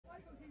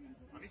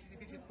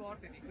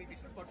Bicisport e di qui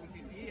Bicisport.it.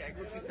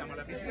 Eccoci, siamo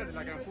alla vigilia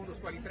della Gran Fondo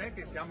Squali-Trek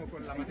e siamo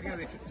con la madrina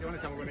d'eccezione,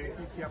 siamo con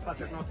Letizia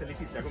Paternoster.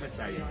 Letizia, come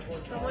stai?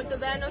 Sto molto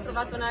bene, ho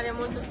trovato un'area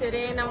molto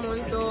serena,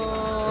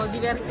 molto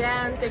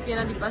divertente,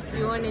 piena di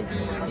passione e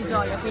di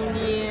gioia,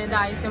 quindi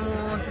dai,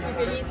 siamo tutti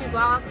felici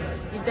qua,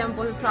 il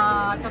tempo ci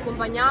ha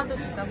accompagnato,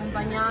 ci sta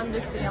accompagnando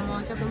e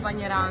speriamo ci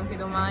accompagnerà anche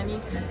domani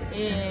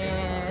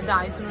e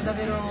dai, sono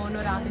davvero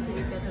onorata e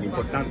felice di essere qua.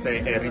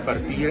 L'importante è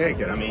ripartire,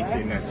 chiaramente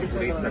in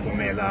sicurezza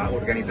come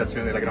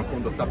l'organizzazione della Gran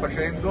Fondo sta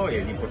facendo, e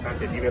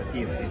l'importante è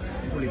divertirsi.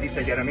 Tu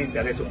Letizia, chiaramente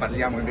adesso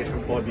parliamo invece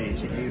un po' di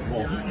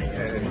ciclismo,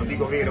 non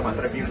dico vero ma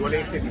tra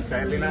virgolette, ti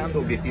stai allenando,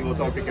 obiettivo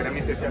Tokyo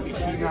chiaramente si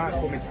avvicina,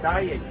 come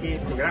stai e che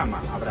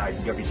programma avrai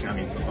di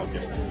avvicinamento a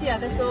Tokyo? Sì,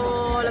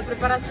 adesso la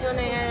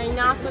preparazione è in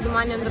atto,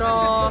 domani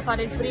andrò a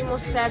fare il primo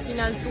step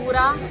in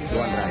altura.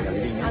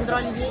 Andrò a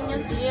Livigno,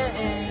 sì,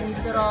 e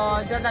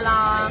inizierò già da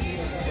là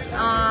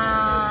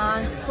a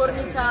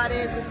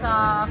corniciare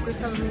questa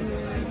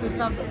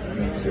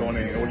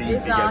missione olimpica,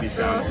 esatto,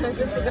 diciamo.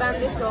 Questo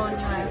grande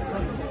sogno,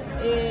 ecco.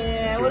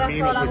 E ora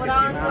sto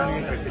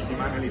lavorando. 3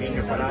 settimane a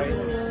Livigno farai?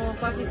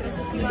 Quasi 3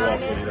 settimane.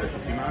 3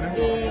 settimane.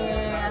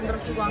 E andrò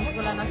su anche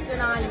con la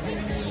nazionale,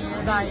 quindi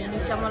dai,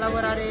 iniziamo a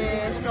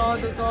lavorare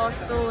sodo,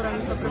 tosto, ora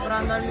mi sto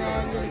preparando al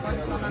meglio, le cose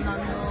stanno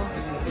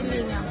andando in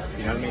linea.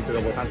 Finalmente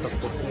dopo tanta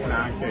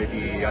sfortuna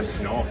anche al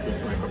ginocchio,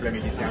 insomma i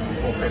problemi che ti hanno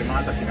un po'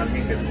 fermata,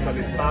 finalmente tutto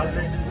alle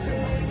spalle.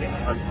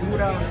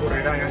 Altura,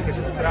 correrai anche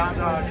su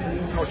strada,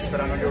 giugno ci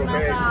saranno gli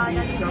europei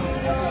in pista.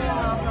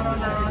 Farò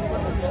una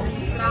corsa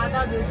di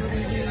strada, 2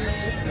 giorni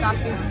di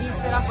tappa in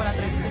Svizzera con la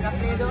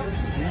Trek-Segafredo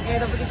e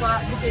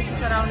dopodiché ci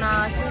sarà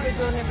una 5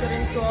 giorni a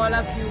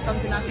Fiorenzuola più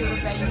campionati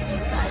europei in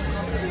pista,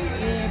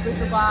 ecco. E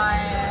questo qua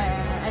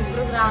è il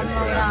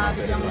programma, ora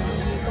vediamo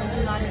di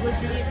continuare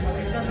così.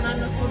 È stato un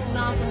anno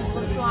sfortunato lo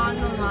scorso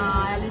anno,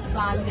 ma è alle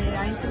spalle,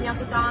 ha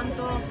insegnato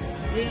tanto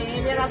e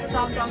mi ha dato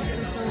tanto anche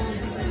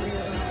questo.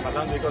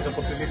 Parlando di cose un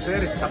po' più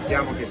leggere,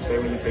 sappiamo che sei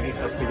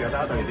un'interista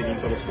sfegatata, avete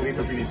vinto lo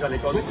scudetto, quindi già le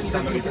cose si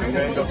stanno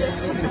riprendendo,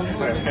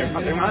 è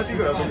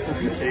matematico,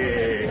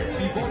 e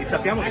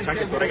sappiamo che c'è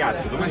anche il tuo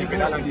ragazzo, domani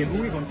pedala anche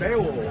lui con te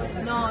o?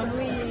 No,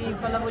 lui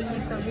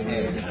pallavolista,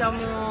 quindi diciamo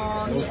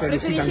non sei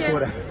riuscita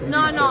ancora?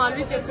 No, a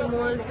lui piace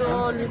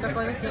molto, l'unica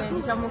cosa che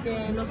diciamo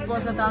che non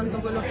sposa tanto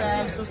quello che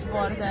è il suo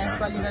sport,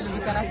 ecco, a livello di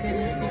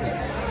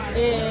caratteristiche.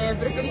 E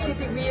preferisce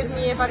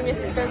seguirmi e farmi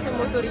assistenza in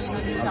motorino,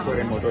 diciamo.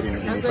 Ancora in motorino,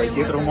 quindi ancora fai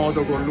dietro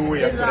moto con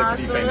lui, esatto, ancora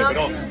si difende,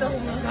 però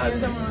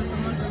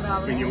molto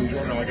bravo. Quindi un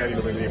giorno magari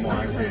lo vedremo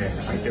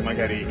anche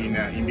magari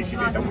in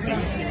bicicletta.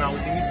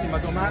 Ultimissima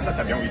domanda, ti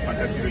abbiamo visto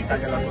anche al Giro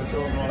d'Italia l'altro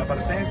giorno alla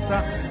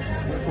partenza,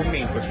 un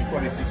commento,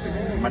 Ciccone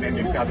rimanendo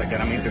in casa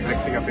chiaramente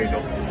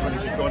Trek-Segafredo,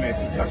 Ciccone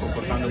si sta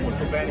comportando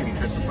molto bene,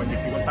 Vincenzo un po' in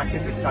difficoltà, che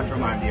messaggio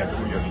mandi a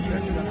Giulio e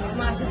Vincenzo?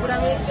 Ma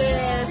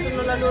sicuramente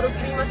sono la loro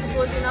prima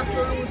tifosa in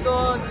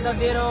assoluto,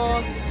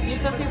 davvero li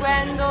sto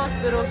seguendo,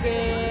 spero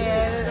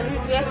che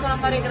riescano a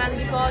fare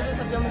grandi cose,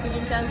 sappiamo che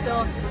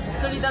Vincenzo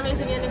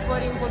solitamente viene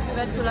fuori un po' più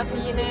verso la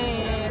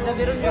fine e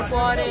davvero il mio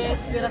cuore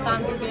spera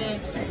tanto che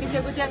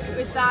sia così anche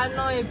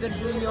quest'anno, e per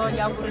Giulio gli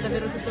auguro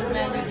davvero tutto il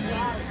meglio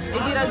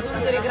e di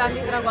raggiungere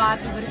grandi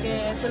traguardi,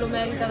 perché se lo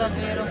merita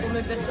davvero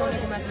come persona e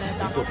come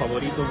atleta. Il tuo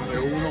favorito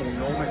numero 1, un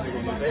nome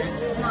secondo te?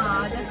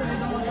 Ma adesso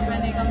vedo molto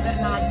bene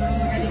Campernaldo,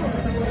 magari un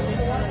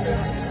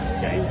protagonista.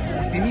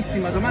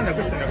 Ultimissima domanda,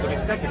 questa è una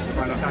curiosità che ci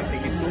fanno tanti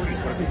lettori,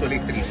 soprattutto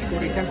lettrici,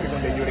 corri sempre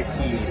con degli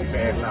orecchini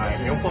per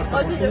è un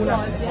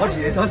portafortuna. Oggi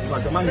li hai tolti, ma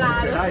domani li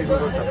metterai?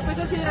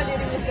 Questa sera li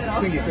rimetterò.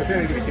 Quindi stasera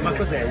li rimetti, ma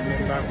cos'è?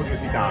 Una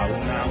curiosità,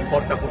 un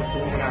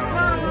portafortuna?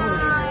 No,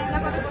 è una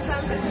cosa che ho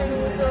sempre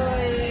tenuto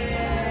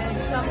e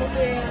diciamo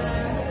che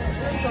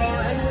non so,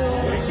 è il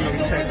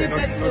mio nome di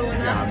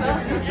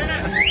persona.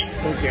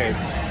 Ok,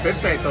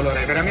 perfetto,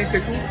 allora è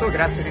veramente tutto,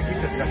 grazie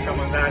Letizia, ti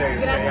lasciamo andare,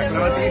 grazie sei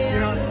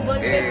acclamatissima. Buon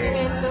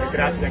divertimento.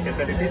 Grazie anche a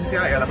te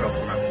Letizia e alla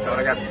prossima, ciao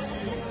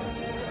ragazzi.